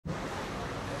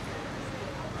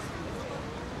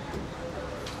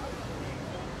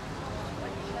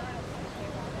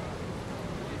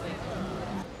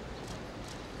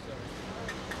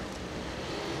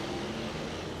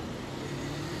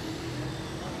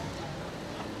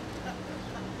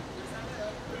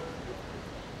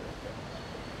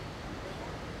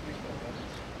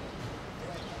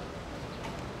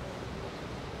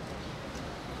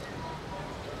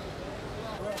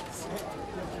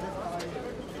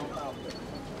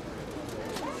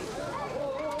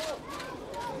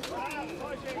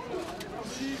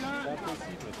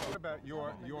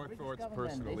your thoughts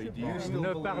personally. Do you still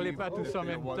Ne parlez pas tous en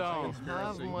there même was a temps.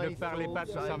 conspiracy? Ne parlez pas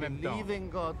tous en même temps. I believe in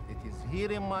God. It is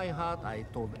here in my heart. I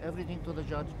told everything to the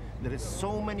judge. There is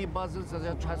so many puzzles the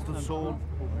judge has to solve,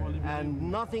 and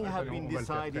nothing has been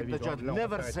decided. The judge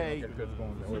never say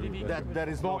that there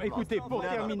is no Bon, écoutez, pour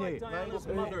Never. terminer,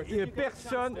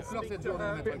 personne...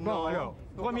 Bon, alors,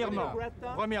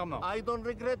 premièrement, I don't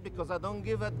regret because I don't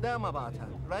give a damn about her,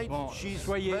 right? Bon, She's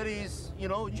soyez- very, you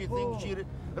know, she thinks she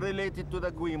related to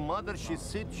the Queen Mother. She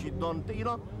sit, she don't, you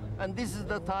know, and this is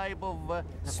the type of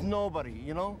snobbery,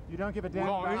 you know. You don't give a damn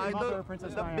Bon, about I the mother don't, of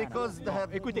Princess Diana. because her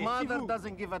écoutez, mother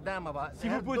doesn't give a damn about. si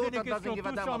her vous posez des daughter doesn't questions give a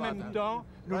tous damn en about même her. temps,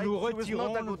 nous Right? nous She was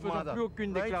retirons, not a nous ne good faisons mother, plus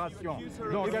aucune right? déclaration.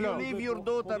 Donc If you alors, leave your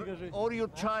daughter or your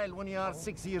child when you are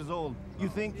 6 years old, you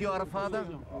think you are a father,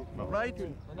 right?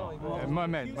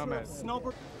 Mohamed.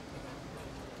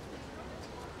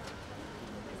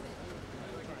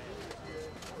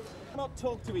 Not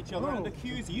talk to each other and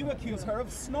accuse you accuse her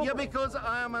of snobbery. Yeah, because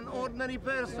I am an ordinary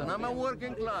person. I'm a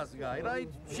working class guy, right?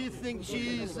 She thinks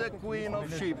she's the queen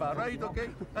of Sheba, right? Okay?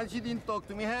 And she didn't talk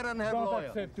to me, her and her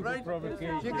lawyer, right?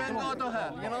 She can go to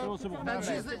hell, you know? And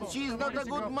she's not a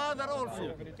good mother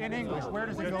also. In English, where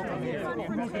does it go from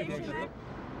here?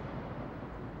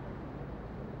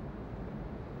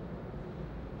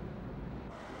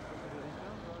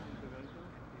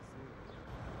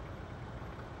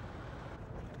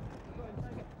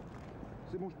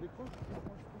 C'est bon, je décroche.